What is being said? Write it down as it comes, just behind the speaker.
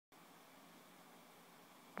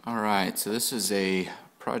Alright, so this is a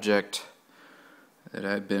project that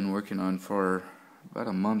I've been working on for about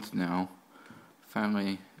a month now.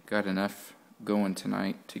 Finally got enough going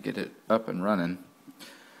tonight to get it up and running.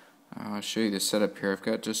 I'll show you the setup here. I've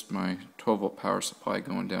got just my 12-volt power supply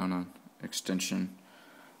going down on extension.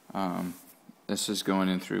 This is going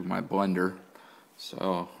in through my blender.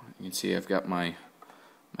 So you can see I've got my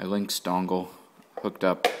LYNX dongle hooked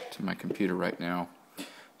up to my computer right now.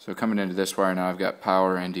 So coming into this wire now, I've got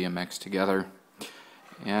power and DMX together.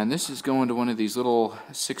 And this is going to one of these little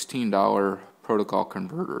 $16 protocol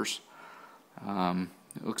converters. It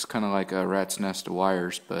looks kind of like a rat's nest of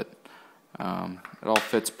wires, but it all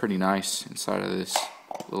fits pretty nice inside of this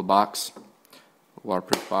little box,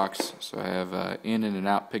 waterproof box. So I have an in and an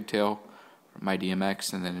out pigtail for my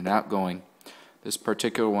DMX, and then an outgoing. This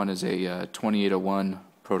particular one is a 2801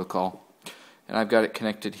 protocol, and I've got it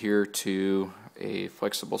connected here to a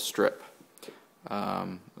flexible strip.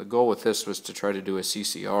 The goal with this was to try to do a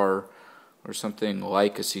CCR or something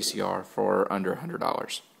like a CCR for under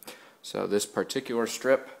 $100. So this particular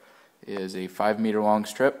strip is a 5-meter long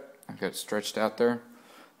strip. I've got it stretched out there.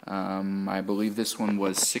 I believe this one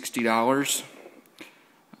was $60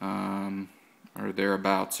 or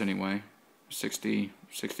thereabouts anyway.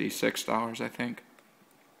 $66 I think.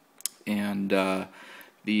 And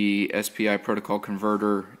the SPI Protocol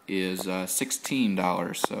Converter is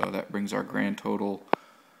 $16, so that brings our grand total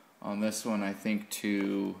on this one, I think,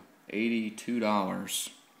 to $82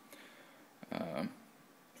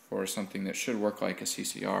 for something that should work like a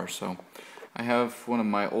CCR. So I have one of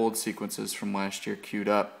my old sequences from last year queued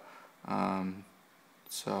up,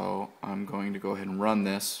 so I'm going to go ahead and run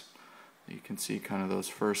this. You can see kind of those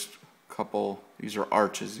first couple, these are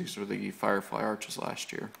arches, these were the Firefly arches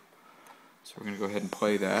last year. So we're going to go ahead and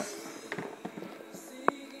play that.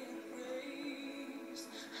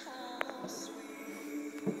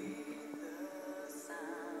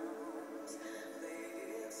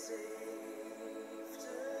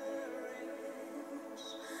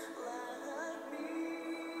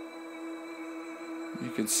 You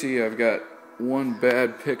can see I've got one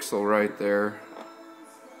bad pixel right there.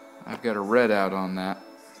 I've got a red out on that.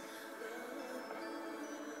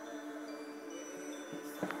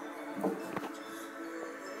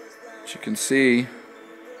 As you can see,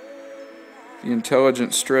 the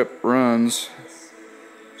intelligent strip runs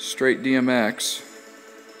straight DMX.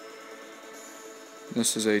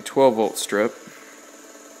 This is a 12-volt strip.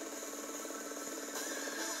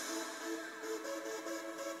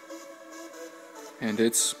 And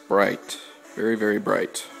it's bright, very, very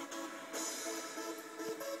bright.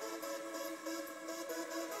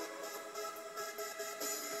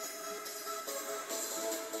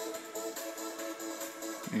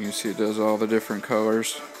 You can see it does all the different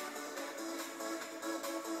colors.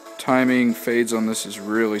 Timing fades on this is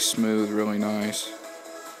really smooth, really nice.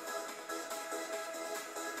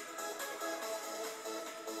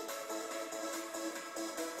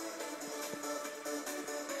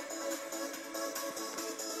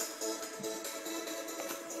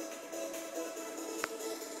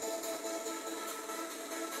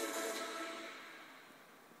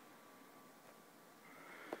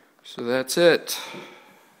 So that's it.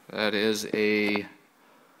 That is a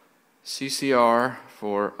CCR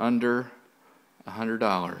for under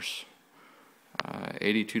 $100.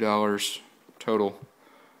 $82 total,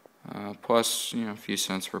 plus a few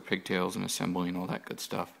cents for pigtails and assembly and all that good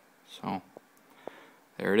stuff. So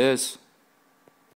there it is.